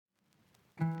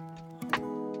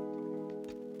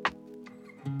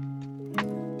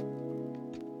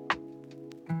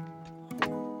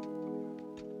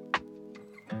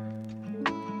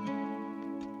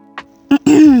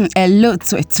Hello,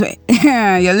 Twe.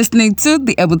 You're listening to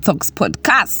the Ebun Talks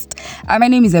podcast. My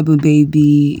name is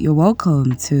Ebunbaby. You're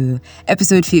welcome to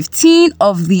episode 15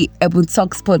 of the Ebun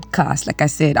Talks podcast. Like I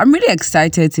said, I'm really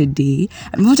excited today.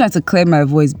 I'm even trying to clear my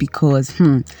voice because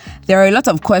there are a lot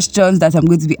of questions that I'm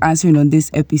going to be answering on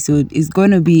this episode. It's going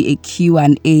to be a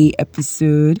Q&A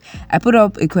episode. I put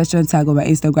up a question tag on my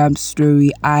Instagram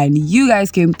story and you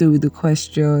guys came through with the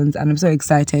questions and I'm so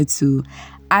excited to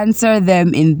answer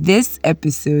them in this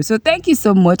episode. So thank you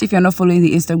so much if you're not following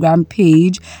the Instagram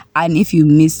page and if you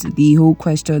missed the whole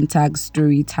question tag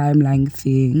story timeline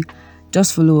thing,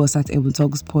 just follow us at Ebun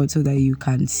Talks Pod so that you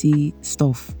can see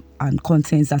stuff and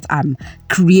contents that I'm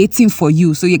creating for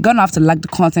you. So you're gonna have to like the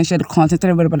content, share the content, tell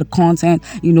everybody about the content,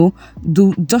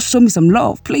 just show me some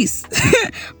love, please.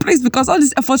 Please, because all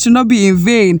this effort should not be in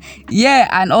vain. Yeah,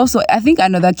 and also I think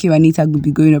another Q&A tag will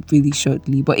be going up really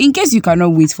shortly. But in case you cannot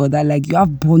wait for that, like you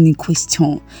have burning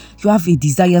question, you have a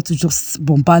desire to just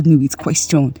bombard me with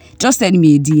question, just send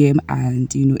me a DM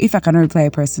and if I cannot reply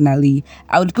personally,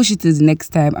 I would push it to the next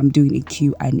time I'm doing a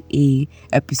Q&A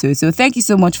episode. So thank you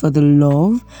so much for the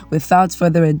love. Without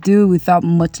further ado, without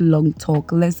much long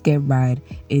talk, let's get right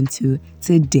into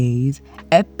today's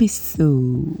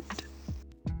episode.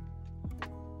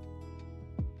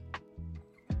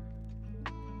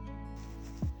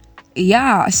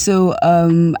 Yeah, so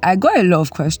I got a lot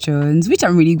of questions, which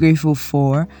I'm really grateful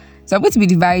for. So I'm going to be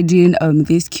dividing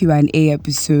this Q&A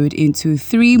episode into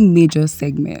 3 major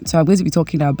segments. So I'm going to be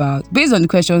talking about, based on the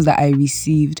questions that I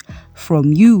received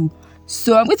from you.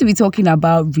 So I'm going to be talking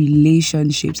about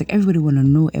relationships. Like everybody want to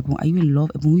know, Ebun, are you in love?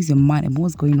 Ebun, who is your man? Ebun,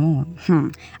 what's going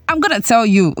on? I'm going to tell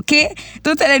you, okay?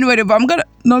 Don't tell anybody, but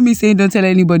not me saying don't tell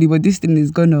anybody, but this thing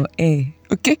is going to air,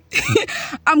 okay?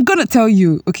 I'm going to tell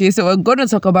you, okay? So we're going to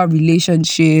talk about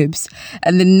relationships.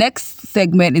 And the next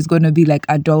segment is going to be like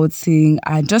adulting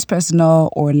and just personal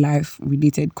or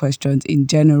life-related questions in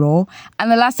general. And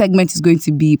the last segment is going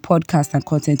to be podcast and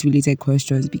content-related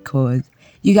questions because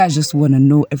you guys just want to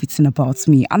know everything about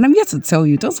me. And I'm here to tell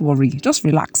you, don't worry, just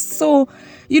relax. So,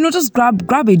 just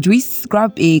grab a juice,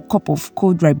 grab a cup of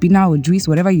cold Ribena or juice,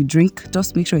 whatever you drink.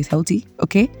 Just make sure it's healthy,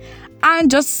 okay?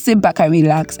 And just sit back and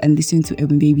relax and listen to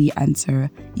Ebunbaby answer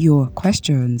your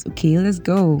questions. Okay, let's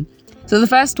go. So the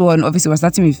first one, obviously, we're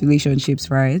starting with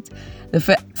relationships, right?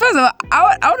 First of all,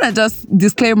 I want to just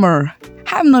disclaimer,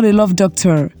 I'm not a love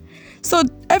doctor. So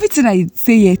everything I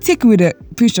say here, take with a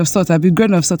pinch of salt, a big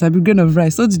grain of salt, a big grain of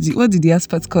rice. What did the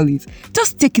experts call it?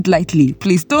 Just take it lightly,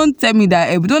 please. Don't tell me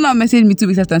that, Ebun. Don't now message me 2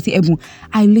 weeks after and say, Ebun,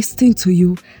 I listened to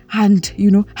you and,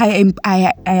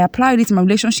 I applied it in my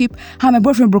relationship and my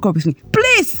boyfriend broke up with me.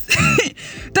 Please!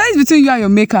 That is between you and your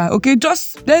maker, okay?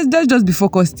 Let's just be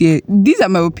focused here. These are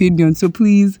my opinions, so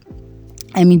please.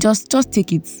 Just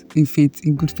take it in faith,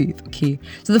 in good faith, okay?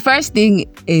 So the first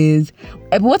thing is,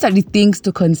 what are the things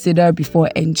to consider before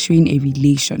entering a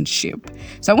relationship?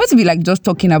 So I'm going to be just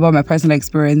talking about my personal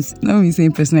experience. Not me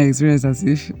saying personal experience as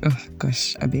if, oh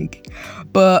gosh, I beg.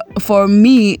 But for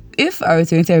me, if I were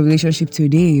to enter a relationship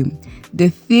today, the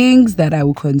things that I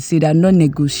would consider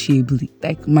non-negotiably,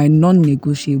 like my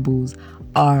non-negotiables,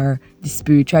 are the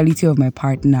spirituality of my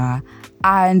partner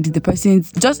and the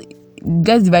person's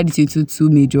let's divide it into two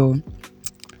major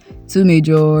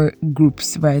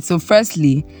groups, right? So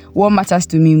firstly, what matters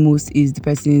to me most is the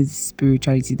person's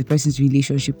spirituality, the person's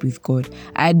relationship with God.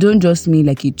 I don't just mean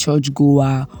like a church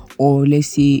goer or let's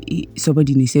say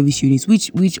somebody in a service unit,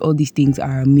 which all these things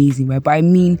are amazing, right? But I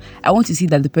mean, I want to see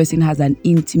that the person has an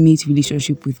intimate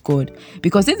relationship with God.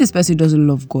 Because if this person doesn't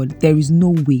love God, there is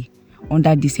no way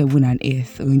under this heaven and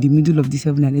earth or in the middle of this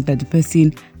heaven and earth that the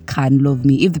person can love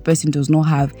me. If the person does not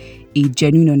have a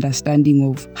genuine understanding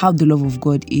of how the love of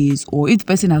God is, or if the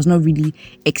person has not really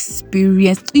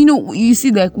experienced, you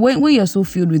see, like when you're so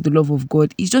filled with the love of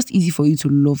God, it's just easy for you to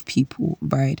love people,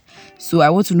 right? So I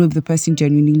want to know if the person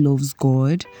genuinely loves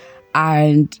God.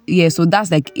 And yeah, so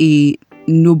that's like a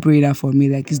no-brainer for me.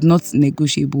 Like, it's not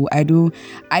negotiable. I don't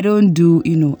do,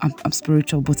 I'm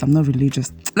spiritual, but I'm not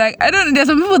religious. Like, there's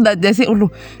some people that they say, oh, no,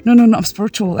 I'm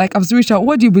spiritual. Like, I'm spiritual.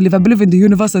 What do you believe? I believe in the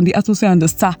universe and the atmosphere and the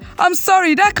star. I'm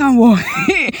sorry, that can't work.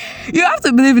 You have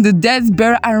to believe in the death,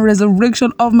 burial, and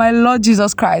resurrection of my Lord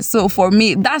Jesus Christ. So for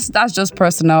me, that's just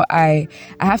personal. I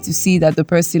have to see that the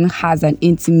person has an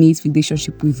intimate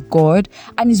relationship with God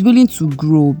and is willing to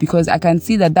grow, because I can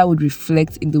see that would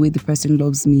reflect in the way the person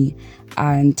loves me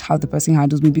and how the person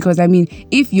handles me. Because I mean,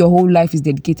 if your whole life is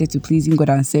dedicated to pleasing God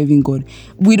and serving God,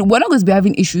 we're not going to be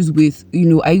having issues with, are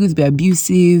you going to be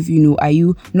abusive? Are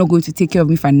you not going to take care of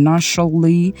me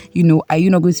financially? Are you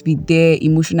not going to be there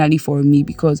emotionally for me?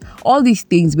 Because all these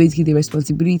things, basically the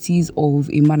responsibilities of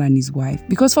a man and his wife.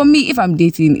 Because for me, if I'm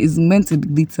dating, it's meant to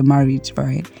lead to marriage,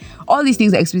 right? All these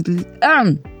things are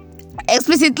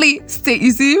explicitly state.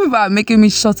 You see, people are making me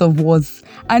short of words.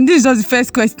 And this is just the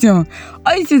first question.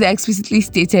 All these things are explicitly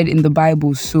stated in the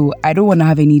Bible, so I don't want to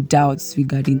have any doubts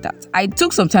regarding that. I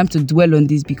took some time to dwell on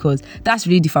this because that's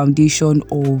really the foundation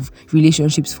of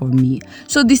relationships for me.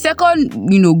 So the second,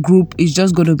 group is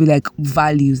just going to be like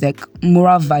values, like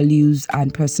moral values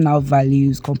and personal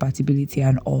values, compatibility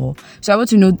and all. So I want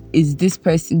to know, do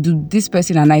this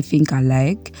person and I think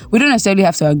alike? We don't necessarily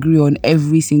have to agree on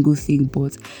every single thing,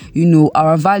 but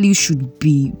our values should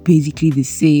be basically the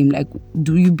same. Like,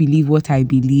 do you believe what I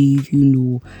believe?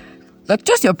 Like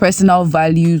just your personal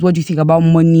values. What do you think about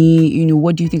money?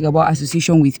 What do you think about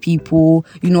association with people?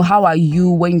 How are you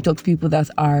when you talk to people that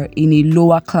are in a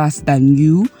lower class than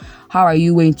you? How are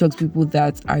you when you talk to people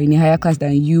that are in a higher class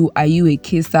than you? Are you a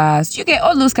kisser? You get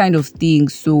all those kind of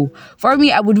things. So for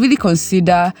me, I would really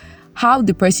consider how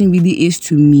the person really is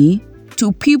to me,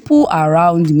 to people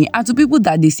around me, and to people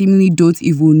that they seemingly don't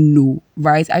even know,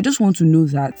 right? I just want to know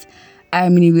that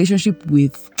I'm in a relationship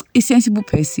with a sensible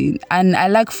person, and I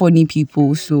like funny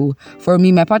people. So for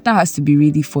me, my partner has to be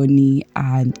really funny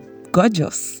and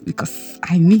gorgeous, because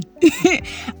I'm me.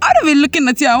 I don't be looking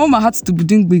at you. I want my heart to be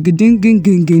ding, ding, ding, ding,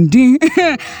 ding, ding, ding.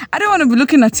 I don't want to be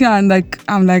looking at you and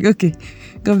I'm like, okay,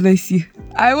 God bless you.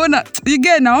 I want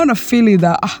to feel it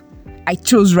that I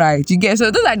chose right. You get? So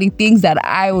those are the things that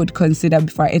I would consider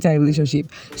before I enter a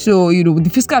relationship. So, the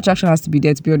physical attraction has to be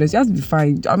there, to be honest. You have to be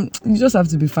fine. You just have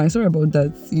to be fine. Sorry about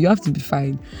that. You have to be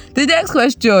fine. The next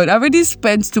question. I already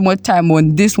spent too much time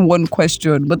on this one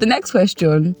question. But the next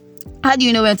question, how do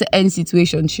you know when to end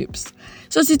situationships?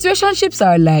 So situationships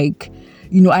are like,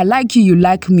 I like you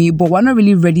like me, but we're not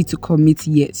really ready to commit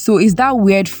yet. So it's that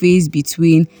weird phase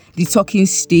between the talking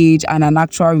stage and an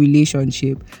actual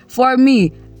relationship. For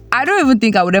me, I don't even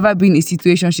think I would ever be in a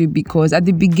situationship, because at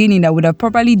the beginning I would have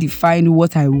properly defined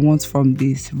what I want from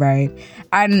this, right?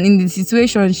 And in the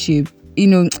situationship,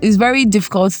 it's very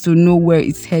difficult to know where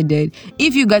it's headed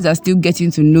if you guys are still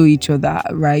getting to know each other,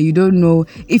 right? You don't know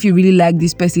if you really like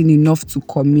this person enough to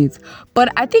commit.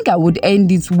 But I think I would end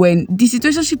it when the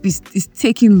situationship is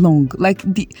taking long.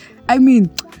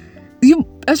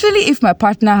 Especially if my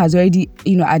partner has already,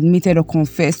 admitted or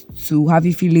confessed to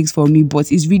having feelings for me,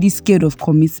 but is really scared of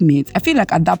commitment. I feel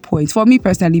like at that point, for me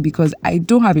personally, because I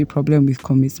don't have a problem with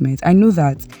commitment, I know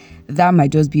that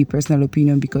might just be a personal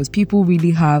opinion, because people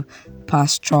really have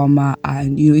past trauma,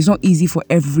 and it's not easy for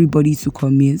everybody to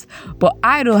commit. But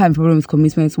I don't have a problem with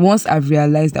commitment once I've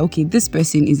realized that, okay, this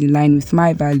person is in line with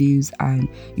my values, and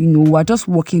we're just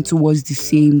working towards the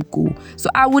same goal. So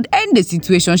I would end the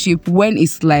situationship when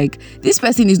it's like this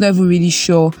person is not even really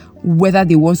sure whether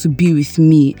they want to be with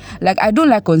me. Like, I don't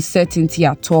like uncertainty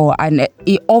at all, and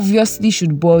it obviously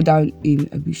should boil down in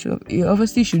a bishop. It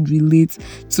obviously should relate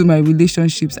to my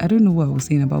relationships. I don't know what I was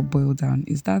saying about boil down.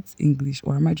 Is that English,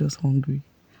 or am I just hungry?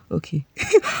 Okay.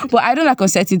 But I don't like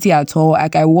uncertainty at all.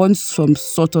 Like, I want some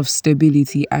sort of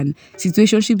stability, and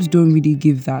situationships don't really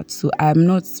give that. So I'm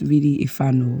not really a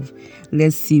fan of,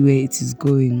 let's see where it is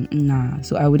going. Nah.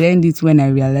 So I would end it when I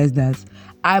realize that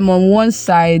I'm on one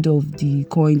side of the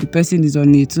coin, the person is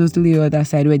on a totally other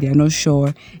side where they're not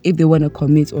sure if they want to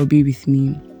commit or be with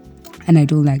me. And I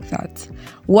don't like that.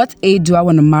 What age do I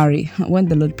want to marry? When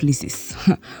the Lord pleases.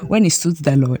 When it suits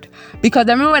the Lord. Because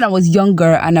I remember when I was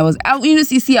younger and I was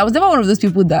never one of those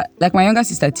people that, like my younger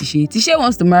sister Tisha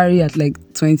wants to marry at like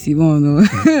 21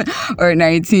 or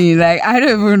 19. Like, I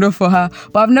don't even know for her.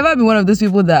 But I've never been one of those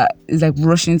people that is like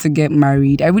rushing to get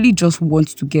married. I really just want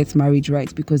to get married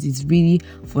right, because it's really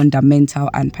fundamental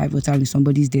and pivotal in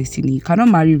somebody's destiny. You cannot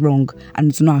marry wrong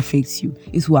and it will not affect you.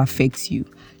 It will affect you.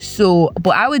 So,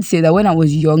 but I would say that when I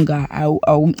was younger, I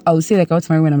would say like I want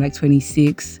to marry when I'm like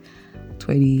 26,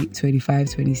 20,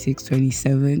 25, 26,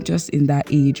 27, just in that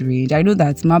age range. I know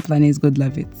that my plan is God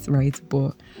love it, right?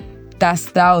 But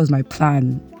that was my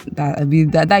plan.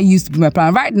 That used to be my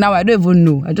plan. Right now, I don't even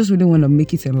know. I just really want to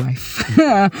make it in life.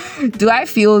 Do I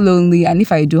feel lonely? And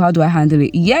if I do, how do I handle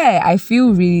it? Yeah, I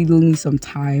feel really lonely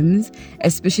sometimes,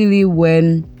 especially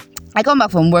when I come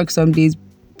back from work some days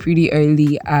pretty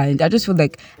early, and I just feel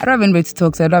like I don't have anybody to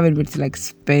talk to. I don't have anybody to like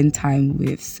spend time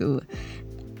with. So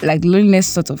like loneliness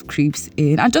sort of creeps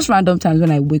in. And just random times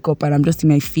when I wake up and I'm just in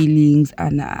my feelings,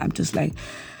 and I'm just like,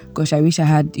 gosh, I wish I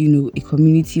had, a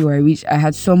community, or I wish I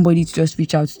had somebody to just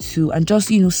reach out to and just,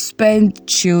 spend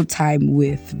chill time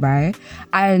with, right?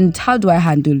 And how do I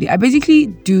handle it? I basically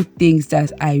do things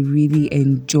that I really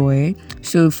enjoy.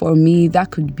 So for me,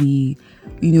 that could be,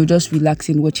 just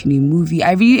relaxing, watching a movie.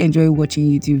 I really enjoy watching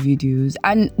YouTube videos.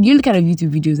 And the kind of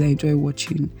YouTube videos I enjoy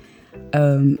watching?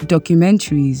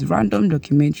 Documentaries, random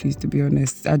documentaries, to be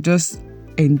honest. I just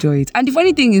enjoy it. And the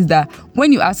funny thing is that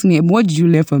when you ask me, what did you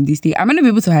learn from this thing? I'm not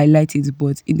able to highlight it,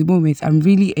 but in the moment, I'm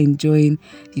really enjoying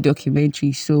the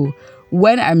documentary. So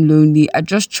when I'm lonely, I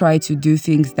just try to do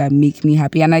things that make me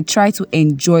happy, and I try to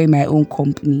enjoy my own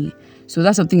company. So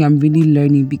that's something I'm really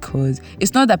learning, because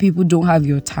it's not that people don't have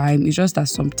your time. It's just that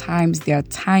sometimes their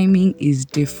timing is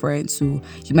different. So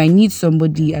you might need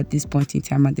somebody at this point in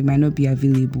time and they might not be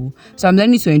available. So I'm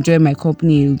learning to enjoy my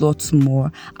company a lot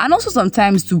more. And also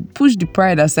sometimes to push the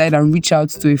pride aside and reach out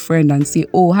to a friend and say,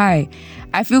 oh, hi,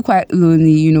 I feel quite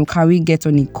lonely. Can we get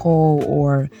on a call?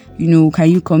 Or, can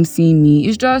you come see me?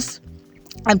 It's just,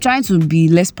 I'm trying to be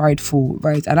less prideful,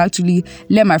 right? And actually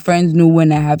let my friends know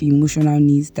when I have emotional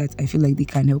needs that I feel like they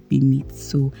can help me meet.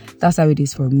 So that's how it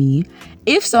is for me.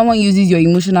 If someone uses your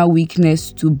emotional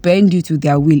weakness to bend you to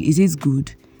their will, is it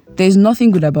good? There's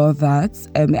nothing good about that.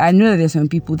 I know that there's some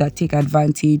people that take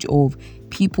advantage of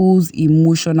people's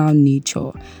emotional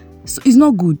nature. So it's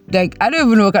not good. Like, I don't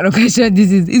even know what kind of question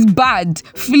this is. It's bad.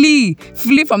 Flee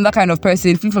from that kind of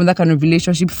person, flee from that kind of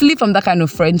relationship, flee from that kind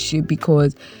of friendship,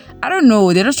 because I don't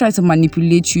know, they're just trying to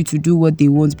manipulate you to do what they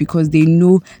want because they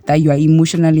know that you are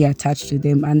emotionally attached to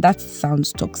them. And that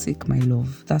sounds toxic, my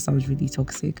love. That sounds really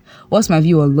toxic. What's my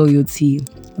view on loyalty?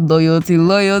 Loyalty.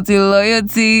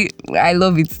 I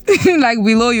love it. Like,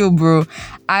 be loyal, bro.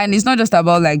 And it's not just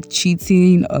about like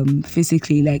cheating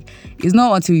physically. Like, it's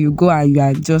not until you go and you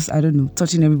are just, I don't know,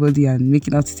 touching everybody and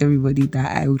making out with everybody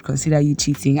that I would consider you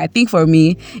cheating. I think for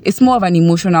me, it's more of an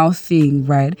emotional thing,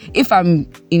 right? If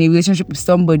I'm in a relationship with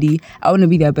somebody, I want to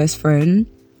be their best friend.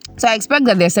 So I expect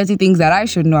that there's certain things that I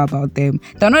should know about them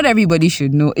that not everybody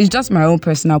should know. It's just my own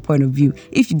personal point of view.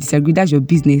 If you disagree, that's your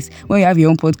business. When you have your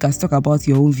own podcast, talk about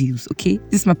your own views, okay?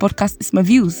 This is my podcast, it's my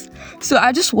views. So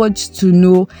I just want to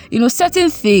know, certain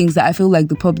things that I feel like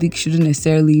the public shouldn't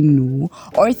necessarily know,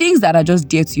 or things that are just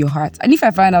dear to your heart. And if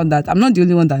I find out that I'm not the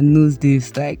only one that knows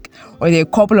this, or there are a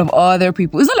couple of other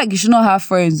people, it's not like you should not have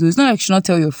friends, though. It's not like you should not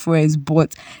tell your friends,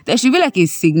 but there should be like a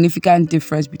significant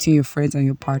difference between your friends and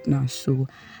your partner. So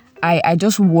I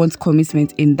just want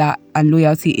commitment in that and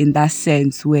loyalty in that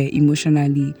sense, where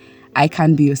emotionally I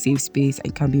can be your safe space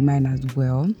and can be mine as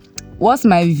well. What's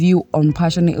my view on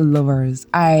passionate lovers?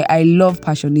 I love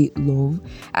passionate love.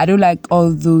 I don't like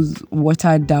all those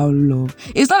watered down love.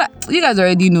 It's not like, you guys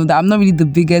already know that I'm not really the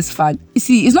biggest fan. You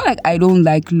see, it's not like I don't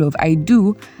like love. I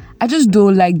do. I just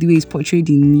don't like the way it's portrayed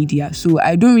in media. So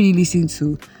I don't really listen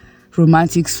to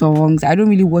romantic songs. I don't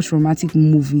really watch romantic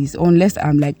movies unless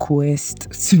I'm like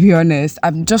coerced, to be honest.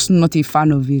 I'm just not a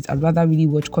fan of it. I'd rather really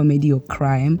watch comedy or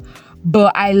crime.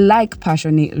 But I like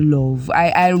passionate love.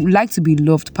 I like to be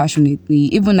loved passionately.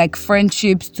 Even like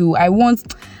friendships too. I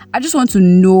just want to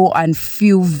know and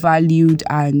feel valued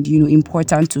and,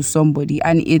 important to somebody.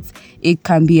 And it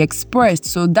can be expressed.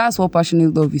 So that's what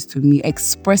passionate love is to me.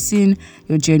 Expressing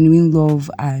your genuine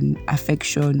love and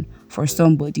affection for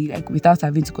somebody, like without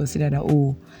having to consider that,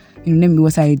 let me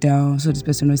water it down so this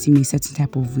person will see me a certain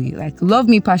type of way. Like, love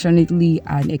me passionately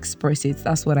and express it.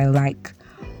 That's what I like.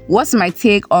 What's my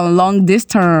take on long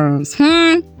distance?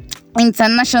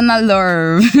 International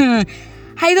love.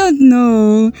 I don't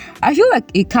know. I feel like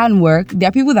it can work. There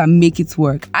are people that make it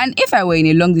work. And if I were in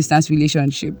a long distance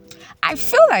relationship, I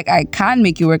feel like I can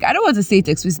make it work. I don't want to say it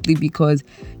explicitly because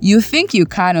you think you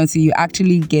can until you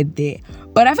actually get there.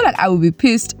 But I feel like I would be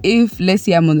pissed if, let's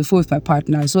say, I'm on the phone with my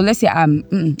partner. So let's say let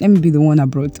me be the one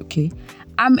abroad, okay?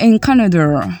 I'm in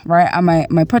Canada, right? And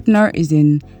my partner is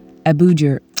in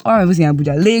Abuja. Or I was in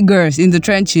Abuja, Lagos, in the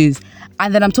trenches.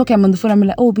 And then I'm on the phone, I'm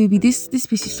like, oh baby, this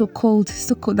place is so cold,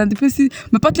 so cold. And the person,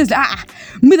 my partner is like,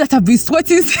 me that have been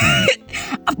sweating,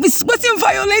 I've been sweating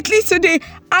violently today.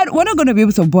 And we're not going to be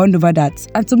able to bond over that.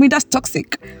 And to me, that's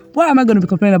toxic. Why am I going to be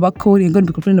complaining about cold and going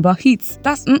to be complaining about heat?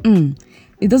 That's,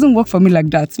 It doesn't work for me like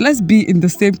that. Let's be in the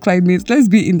same climate. Let's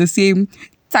be in the same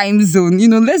time zone.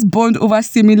 Let's bond over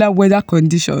similar weather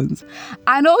conditions.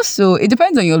 And also, it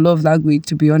depends on your love language,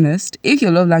 to be honest. If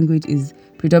your love language is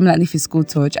predominantly physical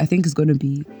touch, I think it's going to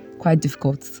be quite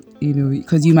difficult,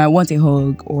 because you might want a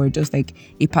hug or just like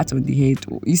a pat on the head.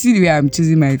 You see the way I'm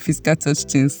choosing my physical touch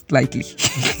things slightly.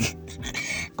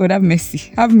 God have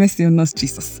mercy. Have mercy on us,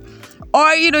 Jesus.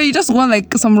 Or, you just want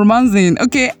like some romancing,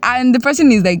 okay? And the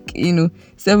person is like,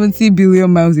 70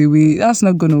 billion miles away. That's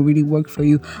not going to really work for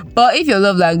you. But if your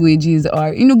love languages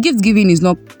are, gift giving is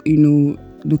not,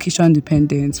 location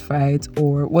dependent, right?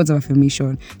 Or words of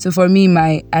affirmation. So for me,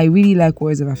 I really like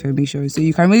words of affirmation. So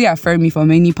you can really affirm me from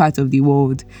any part of the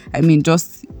world. I mean,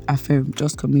 just affirm,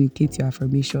 just communicate your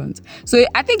affirmations. So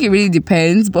I think it really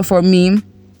depends. But for me,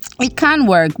 it can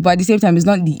work, but at the same time, it's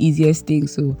not the easiest thing.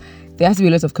 So there has to be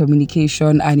a lot of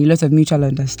communication and a lot of mutual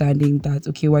understanding that,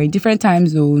 okay, we're in different time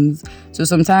zones. So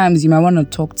sometimes you might want to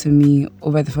talk to me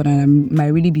over the phone and I might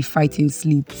really be fighting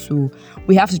sleep. So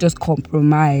we have to just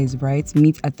compromise, right?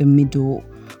 Meet at the middle.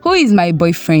 Who is my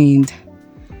boyfriend?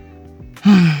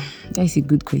 That's a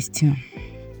good question.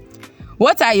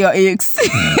 What are your aches?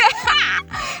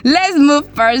 Let's move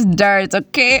first dirt,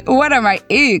 okay? What are my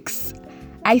aches?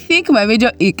 I think my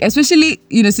major ache, especially,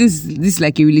 since this is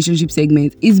like a relationship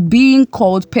segment, is being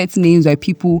called pet names by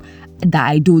people that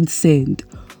I don't send.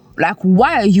 Like,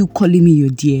 why are you calling me your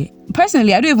dear?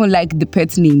 Personally, I don't even like the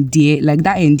pet name dear, like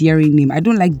that endearing name. I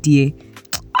don't like dear.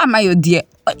 Am I your dear?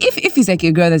 If it's like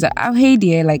a girl that's like, oh, hey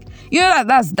dear, like,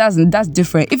 that's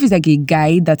different. If it's like a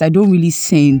guy that I don't really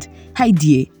send, hi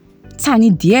dear,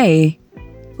 Tani dear,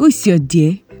 who is your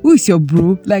dear? Who is your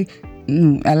bro? Like,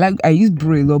 I use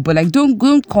bro a lot, but like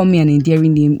don't call me an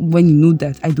endearing name when you know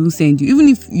that I don't send you. Even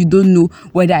if you don't know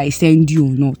whether I send you or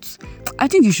not, I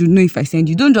think you should know if I send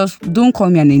you. Don't call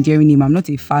me an endearing name. I'm not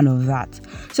a fan of that.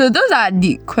 So those are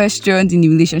the questions in the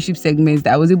relationship segments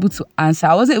that I was able to answer.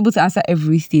 I wasn't able to answer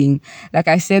everything. Like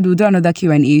I said, we'll do another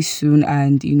Q&A soon,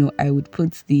 and I would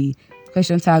put the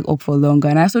question tag up for longer.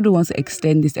 And I also don't want to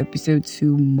extend this episode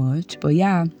too much, but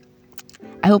yeah,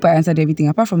 I hope I answered everything.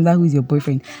 Apart from that, who is your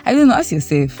boyfriend? I don't know. Ask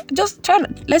yourself. Just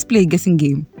let's play a guessing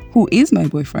game. Who is my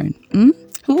boyfriend?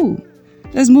 Who?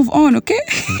 Let's move on, okay?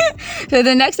 So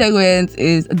the next segment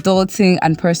is adulting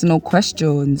and personal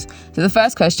questions. So the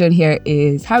first question here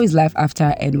is, how is life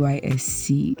after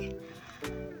NYSC?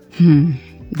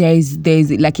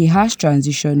 There's like a harsh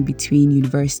transition between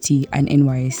university and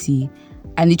NYSC.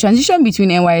 And the transition between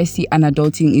NYSC and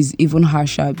adulting is even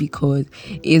harsher because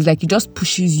it's like it just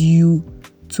pushes you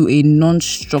to a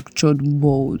non-structured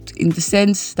world, in the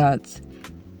sense that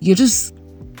you're just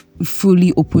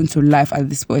fully open to life at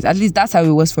this point. At least that's how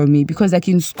it was for me, because like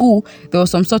in school there was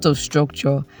some sort of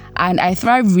structure, and I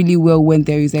thrive really well when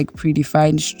there is like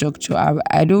predefined structure.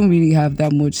 I don't really have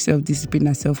that much self-discipline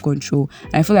and self-control,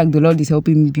 and I feel like the Lord is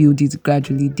helping me build it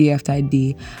gradually day after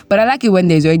day. But I like it when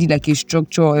there's already like a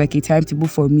structure or like a timetable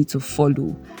for me to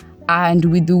follow. And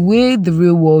with the way the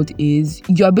real world is,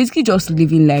 you're basically just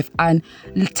living life, and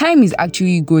time is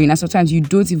actually going, and sometimes you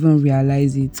don't even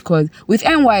realize it. Because with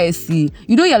NYSC,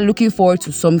 you're looking forward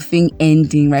to something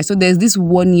ending, right? So there's this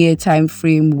 1 year time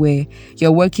frame where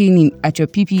you're working at your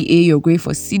PPA, you're going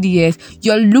for CDS,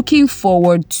 you're looking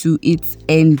forward to it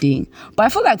ending. But I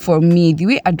feel like for me, the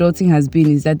way adulting has been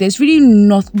is that there's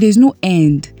no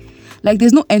end. Like,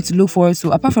 there's no end to look forward to,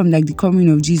 apart from like the coming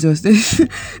of Jesus.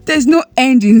 There's no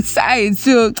end in sight.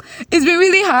 So it's been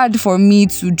really hard for me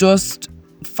to just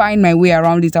find my way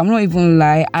around it. I'm not even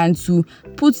lie, and to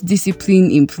put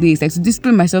discipline in place, like to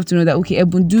discipline myself to know that, okay,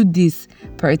 Ebun, do this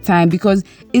per time, because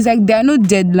it's like there are no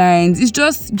deadlines. It's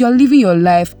just you're living your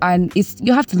life, and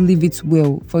you have to live it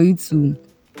well for you to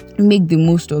make the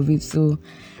most of it. So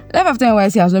life after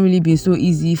NYC has not really been so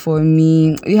easy for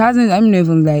me. It hasn't. I'm not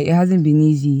even lie. It hasn't been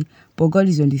easy. But God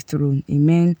is on the throne.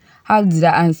 Amen. How did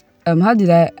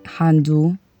I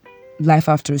handle life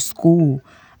after school?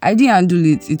 I didn't handle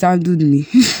it. It handled me.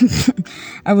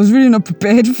 I was really not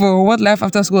prepared for what life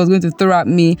after school was going to throw at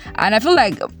me. And I feel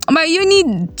like my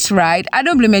uni tried. I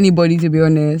don't blame anybody, to be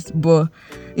honest. But,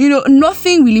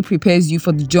 nothing really prepares you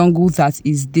for the jungle that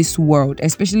is this world,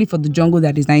 especially for the jungle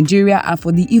that is Nigeria, and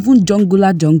for the even jungle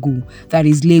that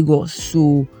is Lagos.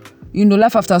 So,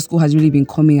 life after school has really been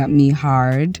coming at me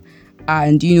hard.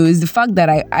 And, it's the fact that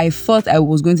I thought I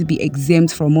was going to be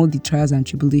exempt from all the trials and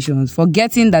tribulations,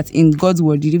 forgetting that in God's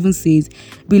word, it even says,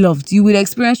 beloved, you will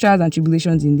experience trials and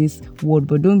tribulations in this world,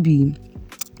 but don't be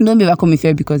overcome with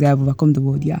fear, because I have overcome the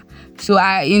world. Yeah. So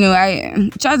I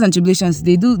trials and tribulations,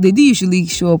 they do usually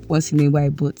show up once in a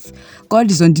while, but God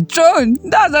is on the throne.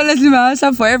 That's honestly my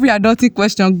answer for every adulting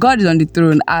question. God is on the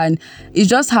throne, and it's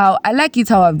just how I like it,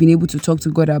 how I've been able to talk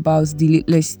to God about the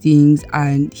littlest things,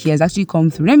 and He has actually come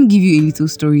through. Let me give you a little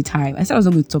story time. I said I was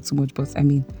not going to talk too much, but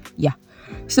yeah.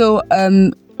 So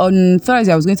on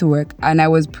Thursday I was going to work, and I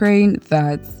was praying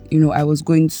that I was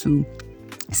going to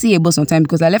see a bus on time,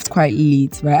 because I left quite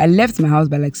late, right? I left my house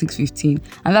by like 6:15,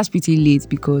 and that's pretty late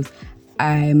because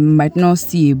I might not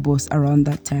see a bus around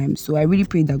that time. So I really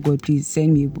prayed that God, please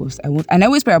send me a bus. And I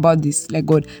always pray about this, like,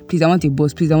 God, please, I want a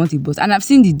bus, please, I want a bus. And I've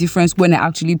seen the difference when I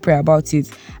actually pray about it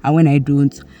and when I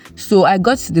don't. So I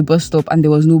got to the bus stop and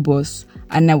there was no bus.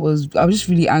 And I was just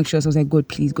really anxious. I was like, God,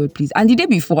 please, God, please. And the day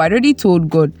before, I already told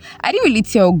God. I didn't really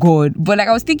tell God, but like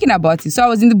I was thinking about it. So I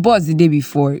was in the bus the day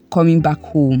before coming back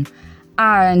home.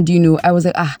 And, I was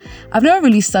like, I've never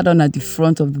really sat down at the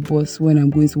front of the bus when I'm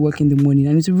going to work in the morning.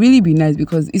 And it would really be nice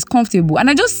because it's comfortable. And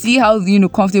I just see how,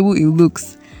 comfortable it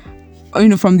looks,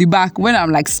 from the back when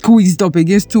I'm like squeezed up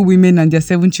against two women and their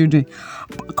 7 children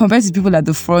compared to people at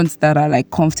the front that are like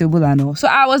comfortable and all. So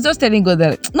I was just telling God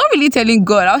that, not really telling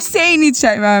God, I was saying it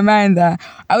in my mind that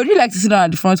I would really like to sit down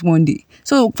at the front one day.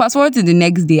 So fast forward to the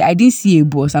next day, I didn't see a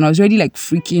bus and I was already like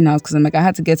freaking out because I'm like, I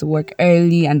had to get to work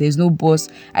early and there's no bus.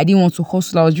 I didn't want to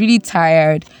hustle. I was really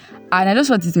tired and I just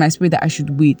felt it in my spirit that I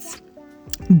should wait.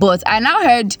 But I now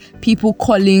heard people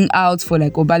calling out for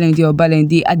like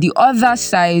Obalende at the other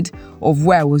side of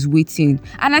where I was waiting.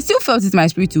 And I still felt it in my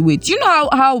spirit to wait. You know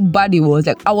how bad it was?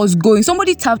 Like I was going.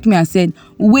 Somebody tapped me and said,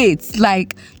 wait,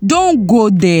 like don't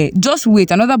go there. Just wait.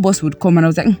 Another bus would come. And I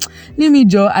was like, let me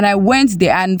go. And I went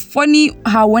there. And funny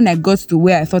how when I got to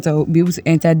where I thought I would be able to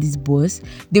enter this bus,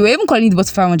 they were even calling the bus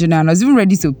 500 now. And I was even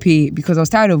ready to pay because I was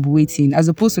tired of waiting as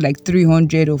opposed to like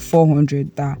 300 or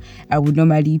 400 that I would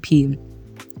normally pay.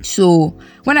 So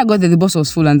when I got there, the bus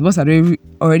was full and the bus had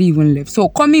already even left. So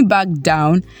coming back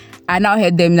down, I now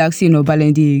heard them like saying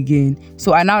Obalende again.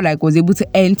 So I now like was able to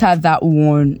enter that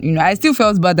one. I still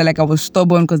felt bad that like I was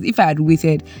stubborn because if I had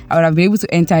waited, I would have been able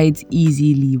to enter it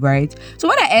easily, right? So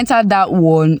when I entered that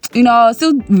one, I was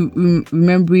still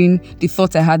remembering the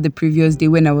thoughts I had the previous day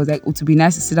when I was like, oh, to be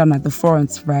nice to sit down at the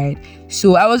front, right?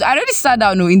 So I already sat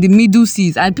down in the middle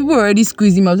seats and people were already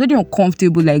squeezing me. I was already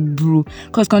uncomfortable, like, bro,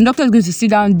 because conductor is going to sit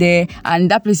down there and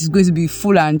that place is going to be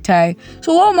full and tight.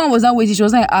 So one woman was not waiting. She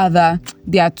was like,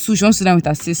 there are two. She wants to sit down with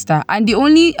her sister. And the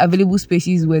only available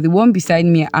spaces were the one beside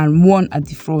me and one at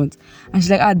the front. And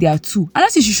she's like, there are two. And I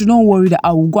said she should not worry that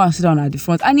I will go and sit down at the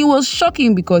front. And it was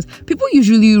shocking because people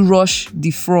usually rush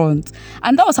the front.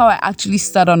 And that was how I actually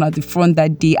sat down at the front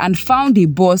that day and found a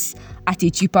bus at a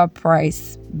cheaper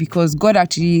price because God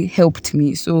actually helped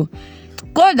me. So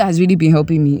God has really been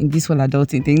helping me in this whole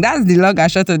adulting thing. That's the long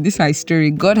and short of this my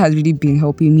story. God has really been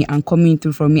helping me and coming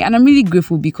through for me. And I'm really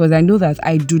grateful because I know that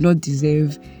I don't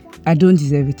deserve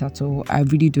it at all. I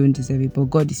really don't deserve it, but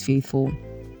God is faithful.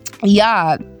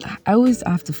 Yeah, I always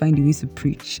have to find a way to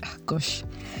preach. Gosh,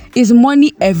 is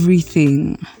money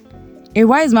everything? A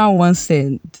wise man once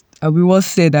said,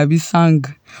 we sang,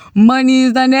 money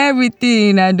is not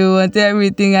everything. I don't want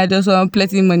everything. I just want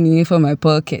plenty money for my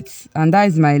pockets. And that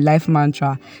is my life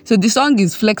mantra. So the song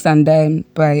is Flex and Dime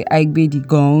by Ebunbaby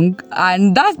Gong.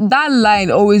 And that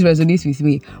line always resonates with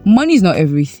me. Money is not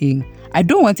everything. I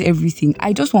don't want everything.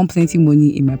 I just want plenty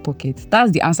money in my pocket.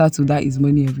 That's the answer to that, is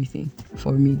money everything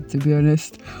for me, to be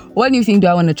honest. What new thing do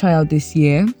I want to try out this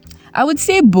year? I would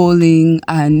say bowling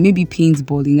and maybe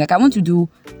paintballing. Like I want to do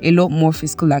a lot more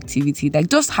physical activity. Like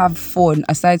just have fun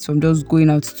aside from just going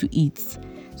out to eat.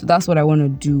 So that's what I want to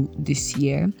do this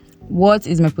year. What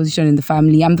is my position in the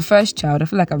family? I'm the first child. I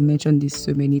feel like I've mentioned this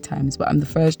so many times, but I'm the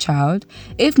first child.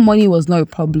 If money was not a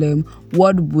problem,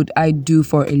 what would I do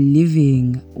for a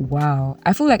living? Wow.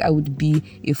 I feel like I would be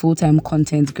a full-time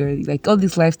content girl. Like all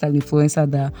these lifestyle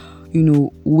influencers that,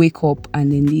 wake up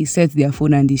and then they set their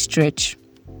phone and they stretch.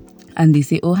 And they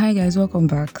say, oh, hi guys, welcome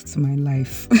back to my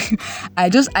life.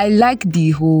 I like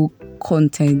the whole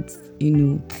content,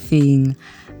 thing.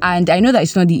 And I know that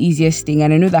it's not the easiest thing.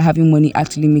 And I know that having money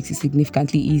actually makes it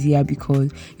significantly easier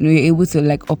because, you're able to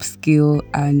like upskill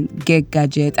and get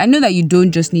gadgets. I know that you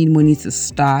don't just need money to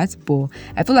start, but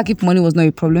I feel like if money was not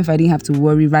a problem, if I didn't have to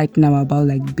worry right now about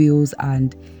like bills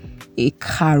and a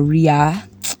career,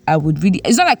 I would really,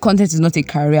 it's not like content is not a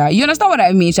career. You understand what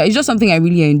I mean? It's just something I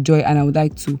really enjoy and I would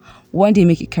like to one day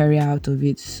make a career out of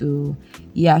it. So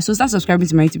yeah, so start subscribing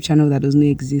to my YouTube channel that does not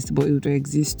exist, but it will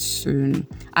exist soon.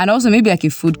 And also maybe like a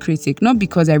food critic, not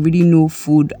because I really know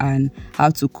food and how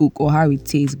to cook or how it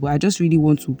tastes, but I just really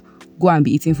want to go and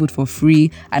be eating food for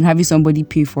free and having somebody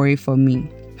pay for it for me.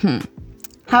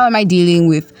 How am I dealing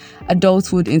with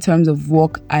adulthood in terms of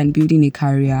work and building a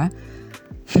career?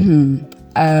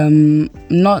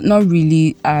 Not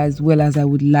really as well as I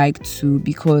would like to,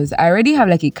 because I already have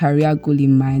like a career goal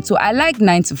in mind. So I like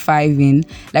 9 to 5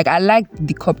 I like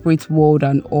the corporate world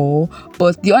and all,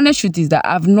 but the honest truth is that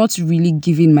I've not really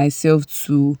given myself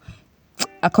to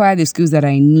acquire the skills that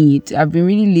I need. I've been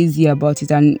really lazy about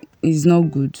it and it's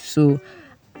not good. So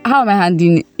how am I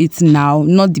handling it now?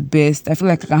 Not the best. I feel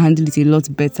like I can handle it a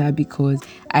lot better because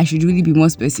I should really be more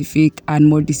specific and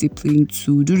more disciplined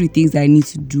to do the things that I need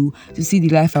to do to see the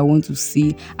life I want to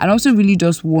see. And also really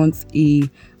just want a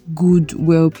good,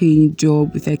 well-paying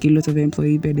job with like a lot of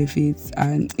employee benefits.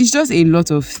 And it's just a lot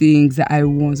of things that I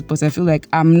want, but I feel like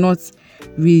I'm not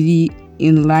really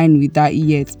in line with that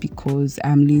yet because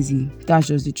I'm lazy. That's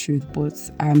just the truth. But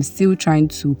I'm still trying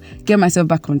to get myself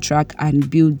back on track and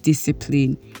build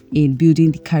discipline in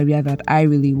building the career that I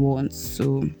really want.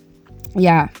 So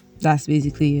yeah, that's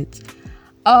basically it.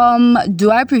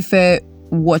 Do I prefer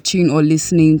watching or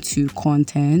listening to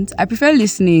content? I prefer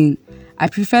listening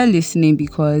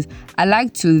because I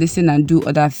like to listen and do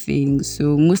other things.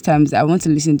 So most times I want to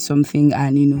listen to something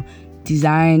and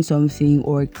design something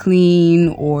or clean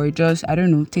or just, I don't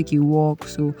know, take a walk.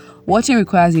 So watching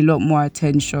requires a lot more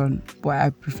attention, but I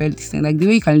prefer listening. Like the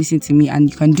way you can listen to me and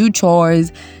you can do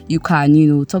chores, you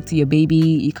can, talk to your baby,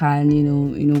 you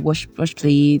can, wash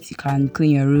plates, you can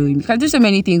clean your room, you can do so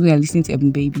many things when you're listening to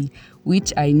Ebunbaby,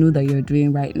 which I know that you're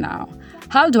doing right now.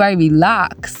 How do I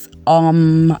relax?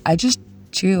 I just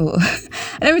chill.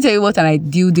 And let me tell you what an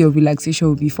ideal day of relaxation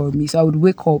would be for me. So I would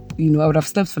wake up, I would have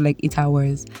slept for like 8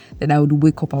 hours. Then I would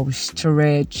wake up, I would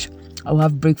stretch, I would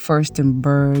have breakfast in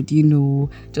bed,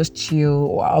 just chill.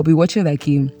 Or I'll be watching like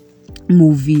a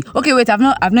movie. Okay, wait, I've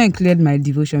not included my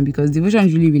devotion because devotion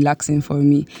is really relaxing for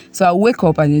me. So I wake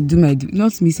up and I do my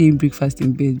not me saying breakfast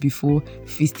in bed before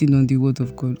feasting on the word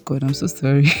of God. God, I'm so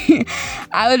sorry.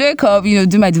 I would wake up,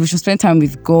 do my devotion, spend time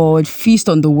with God, feast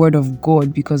on the word of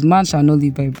God because man shall not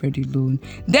live by bread alone.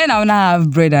 Then I will not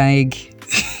have bread and egg.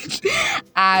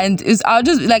 And I'll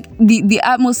just like the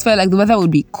atmosphere, like the weather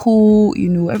would be cool,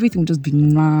 everything would just be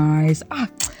nice,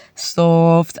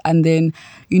 soft, and then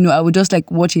I would just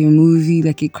like watch a movie,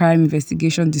 like a crime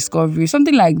investigation discovery,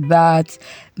 something like that.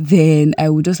 Then I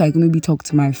would just like maybe talk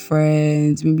to my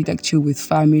friends, maybe like chill with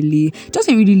family, just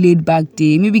a really laid back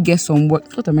day, maybe get some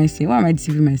work. What am I saying? Why am I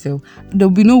deceiving myself? There'll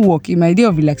be no work in my day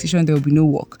of relaxation. There will be no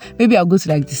work. Maybe I'll go to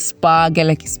like the spa, get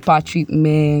like a spa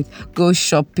treatment, go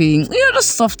shopping,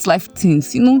 just soft life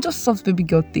things, just soft baby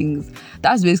girl things.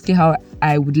 That's basically how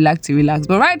I would like to relax.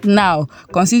 But right now,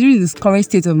 considering this current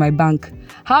state of my bank,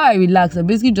 how I relax, I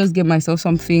basically just get myself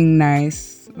something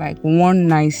nice, like one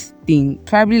nice thing,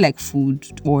 probably like food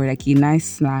or like a nice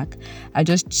snack. I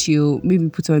just chill, maybe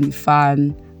put on the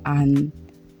fan and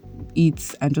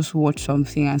eat and just watch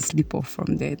something and sleep off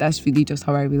from there. That's really just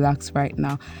how I relax right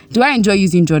now. Do I enjoy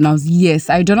using journals? Yes,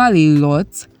 I journal a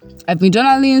lot. I've been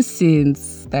journaling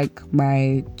since like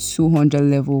my 200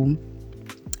 level,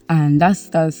 and that's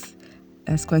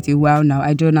quite a while now.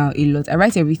 I journal a lot. I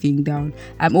write everything down.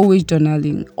 I'm always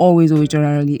journaling. Always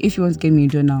journaling. If you want to get me a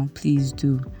journal, please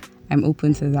do. I'm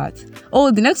open to that.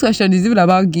 Oh, the next question is even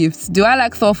about gifts. Do I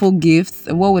like thoughtful gifts?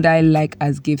 What would I like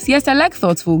as gifts? Yes, I like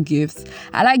thoughtful gifts.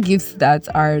 I like gifts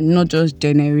that are not just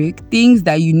generic, things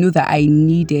that that I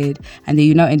needed and that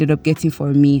you now ended up getting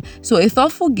for me. So a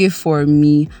thoughtful gift for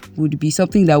me would be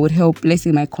something that would help, let's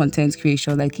say, my content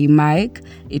creation, like a mic,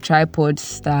 a tripod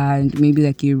stand, maybe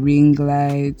like a ring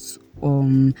light,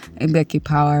 maybe like a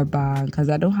power bank, because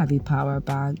I don't have a power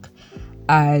bank.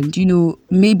 And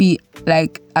maybe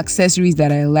like accessories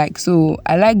that I like. So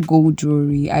I like gold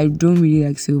jewelry. I don't really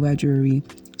like silver jewelry.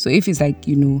 So if it's like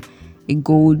a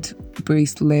gold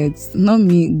bracelet, not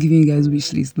me giving you guys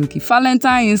wish list. Look,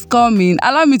 Valentine is coming.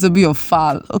 Allow me to be your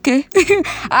file, okay?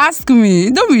 Ask me.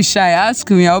 Don't be shy. Ask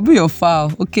me. I'll be your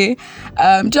file, okay?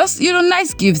 Just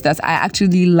nice gifts that I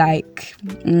actually like.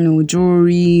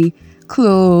 Jewelry,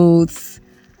 clothes.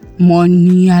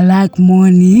 Money, I like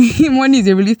money. Money is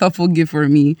a really thoughtful gift for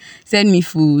me. Send me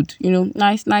food,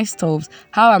 nice stuff.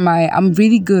 How am I? I'm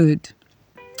really good.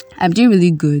 I'm doing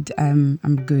really good. I'm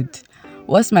good.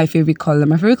 What's my favorite color?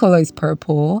 My favorite color is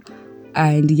purple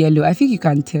and yellow. I think you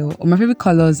can tell. My favorite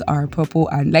colors are purple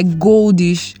and like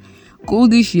goldish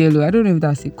yellow. I don't know if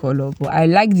that's a color, but I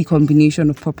like the combination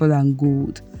of purple and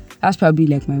gold. That's probably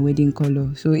like my wedding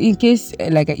color. So in case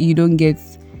like you don't get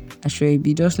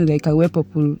Ashwebi, just know that I can wear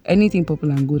purple, anything purple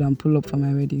and gold, and pull up for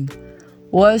my wedding.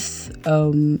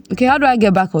 Okay, how do I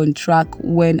get back on track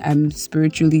when I'm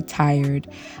spiritually tired?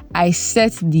 I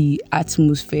set the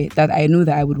atmosphere that I know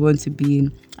that I would want to be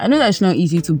in. I know that it's not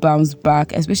easy to bounce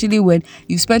back, especially when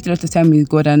you've spent a lot of time with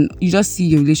God and you just see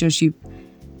your relationship.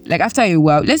 Like after a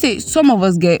while, let's say some of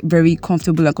us get very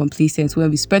comfortable and complacent when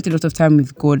we spent a lot of time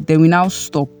with God, then we now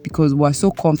stop because we're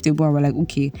so comfortable and we're like,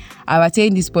 okay, I've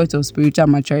attained this point of spiritual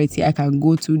maturity. I can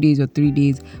go 2 days or 3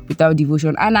 days without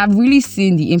devotion. And I've really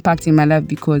seen the impact in my life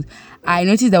because I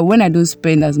noticed that when I don't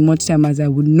spend as much time as I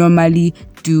would normally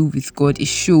do with God, it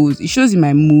shows in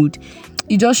my mood.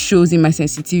 it just shows in my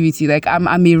sensitivity. Like I'm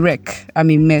a wreck. I'm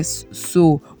a mess.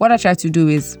 So what I try to do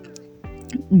is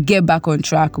get back on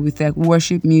track with like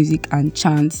worship music and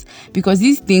chants, because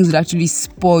these things would actually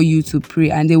spur you to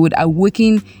pray and they would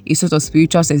awaken a sort of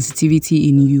spiritual sensitivity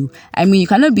in you. I mean, you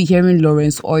cannot be hearing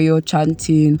Lawrence Oyo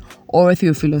chanting or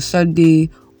Theophilus Sunday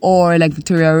or like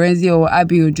Victoria Renzi or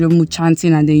Abi Ojomu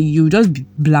chanting and then you just be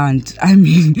bland. I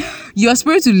mean, your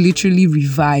spirit will literally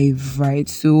revive, right?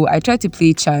 So I try to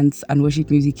play chants and worship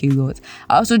music a lot.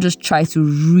 I also just try to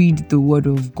read the word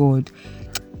of God.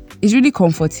 It's really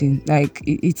comforting. Like,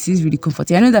 it is really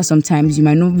comforting. I know that sometimes you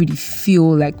might not really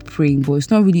feel like praying, but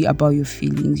it's not really about your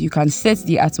feelings. You can set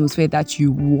the atmosphere that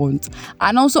you want.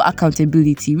 And also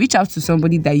accountability. Reach out to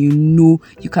somebody that you know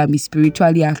you can be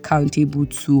spiritually accountable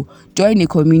to. Join a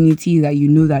community that you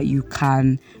know that you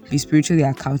can be spiritually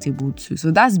accountable to.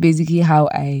 So that's basically how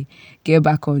I get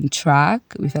back on track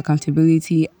with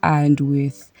accountability and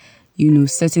with,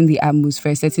 setting the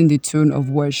atmosphere, setting the tone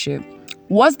of worship.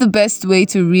 What's the best way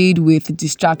to read with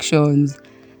distractions?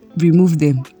 Remove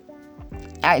them.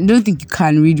 I don't think you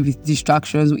can read with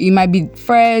distractions. It might be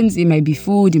friends, it might be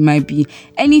food, it might be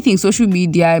anything, social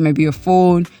media, it might be your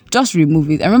phone. Just remove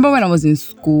it. I remember when I was in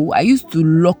school, I used to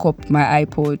lock up my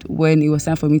iPod when it was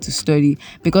time for me to study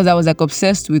because I was like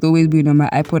obsessed with always being on my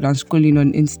iPod and scrolling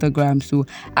on Instagram. So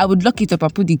I would lock it up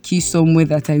and put the key somewhere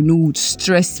that I know would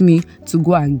stress me to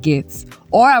go and get.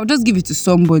 Or I would just give it to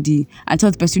somebody and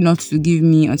tell the person not to give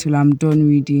me until I'm done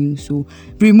reading. So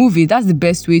remove it. That's the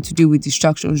best way to deal with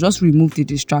distractions. Just remove the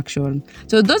distraction.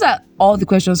 So those are all the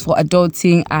questions for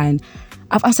adulting, and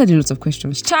I've answered a lot of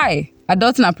questions.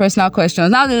 Adulting and personal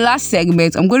questions. Now the last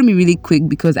segment, I'm going to be really quick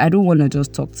because I don't want to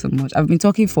just talk too much. I've been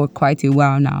talking for quite a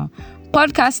while now.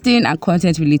 Podcasting and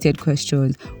content related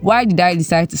questions. Why did I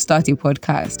decide to start a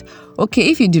podcast?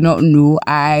 Okay, if you do not know,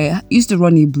 I used to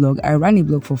run a blog. I ran a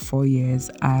blog for 4 years,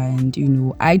 and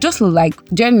I just like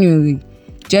generally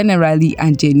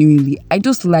and genuinely, I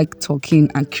just like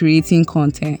talking and creating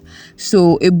content.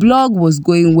 So a blog was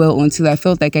going well until I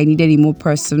felt like I needed a more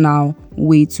personal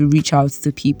way to reach out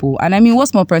to people. And I mean,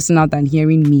 what's more personal than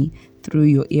hearing me through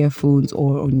your earphones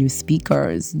or on your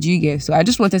speakers? Do you get? So I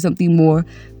just wanted something more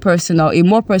personal, a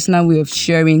more personal way of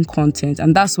sharing content.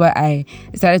 And that's why I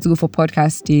decided to go for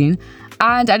podcasting.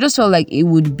 And I just felt like it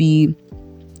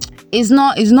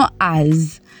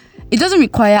doesn't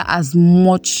require as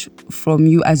much from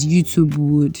you as YouTube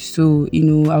would. So,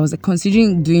 I was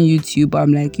considering doing YouTube, but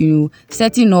I'm like,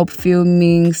 setting up,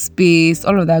 filming, space,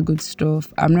 all of that good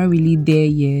stuff. I'm not really there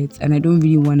yet, and I don't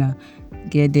really want to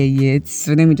get there yet.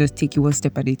 So let me just take it one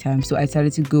step at a time. So I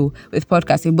decided to go with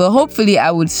podcasting, but hopefully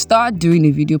I would start doing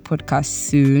a video podcast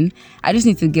soon. I just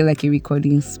need to get like a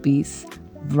recording space.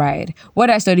 Right. What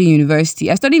I studied in university,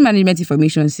 I studied management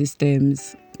information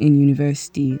systems in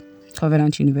university.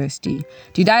 Covenant University.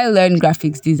 Did I learn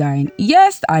graphics design?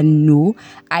 Yes and no.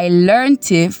 I learned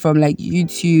it from like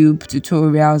YouTube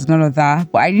tutorials and all of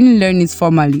that, but I didn't learn it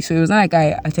formally. So it was not like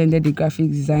I attended the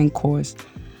graphics design course.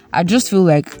 I just feel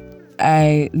like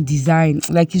I design,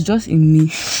 like it's just in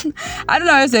me. I don't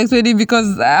know how to explain it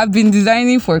because I've been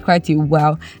designing for quite a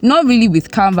while. Not really with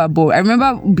Canva, but I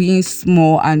remember being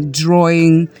small and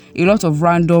drawing a lot of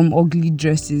random ugly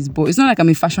dresses. But it's not like I'm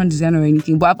a fashion designer or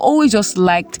anything, but I've always just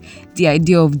liked the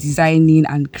idea of designing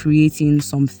and creating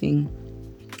something.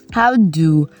 How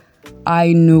do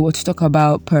I know what to talk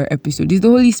about per episode? It's the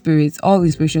Holy Spirit. All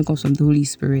inspiration comes from the Holy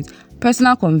Spirit.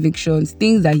 Personal convictions,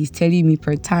 things that He's telling me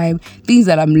per time, things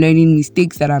that I'm learning,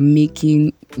 mistakes that I'm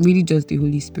making, really just the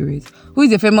Holy Spirit. Who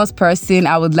is a famous person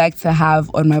I would like to have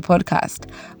on my podcast?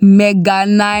 Mega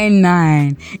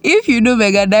 99. If you know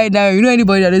Mega 99, you know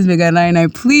anybody that is Mega 99,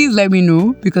 please let me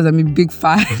know because I'm a big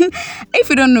fan. If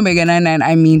you don't know Mega 99,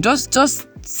 I mean, just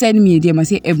send me a DM and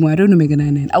say, Ebun, I don't know Mega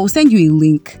 99. I will send you a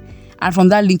link. And from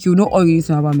that link, you'll know all you need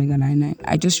to know about Mega 99.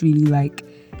 I just really like...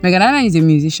 Mega 99 is a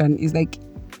musician. He's like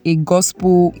a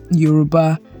gospel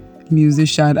Yoruba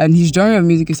musician. And his genre of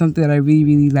music is something that I really,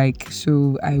 really like.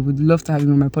 So I would love to have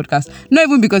him on my podcast. Not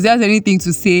even because he has anything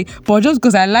to say, but just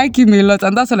because I like him a lot.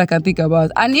 And that's all I can think about.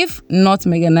 And if not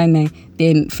Mega 99,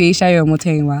 then Feishayo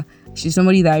Motenwa. She's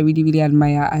somebody that I really, really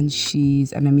admire. And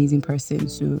she's an amazing person.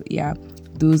 So yeah,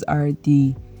 those are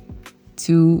the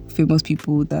 2 famous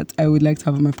people that I would like to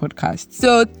have on my podcast.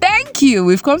 So thank you.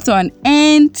 We've come to an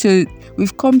end.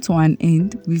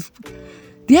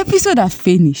 the episode has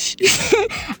finished.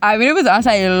 I've been able to answer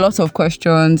a lot of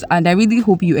questions, and I really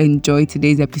hope you enjoyed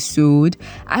today's episode.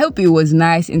 I hope it was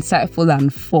nice, insightful,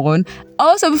 and fun.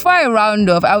 Also, before I round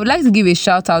off, I would like to give a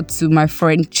shout out to my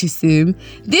friend Chisim.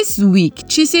 This week,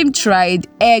 Chisim tried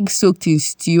egg soaked in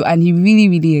stew, and he really,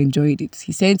 really enjoyed it.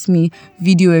 He sent me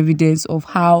video evidence of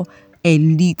how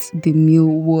elite the meal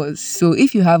was. So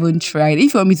if you haven't tried,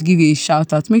 if you want me to give you a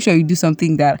shout out, make sure you do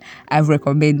something that I've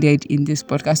recommended in this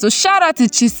podcast. So shout out to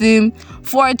Chisim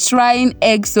for trying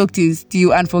egg soaked in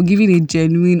stew and for giving a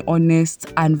genuine,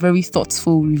 honest, and very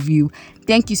thoughtful review.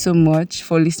 Thank you so much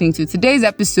for listening to today's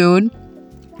episode.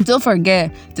 Don't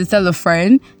forget to tell a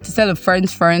friend, to tell a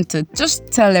friend's friend, to just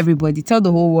tell everybody, tell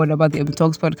the whole world about the Ebun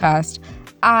Talks podcast.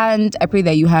 And I pray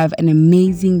that you have an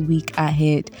amazing week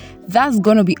ahead. That's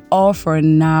gonna be all for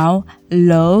now.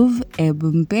 Love,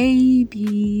 Ebunbaby.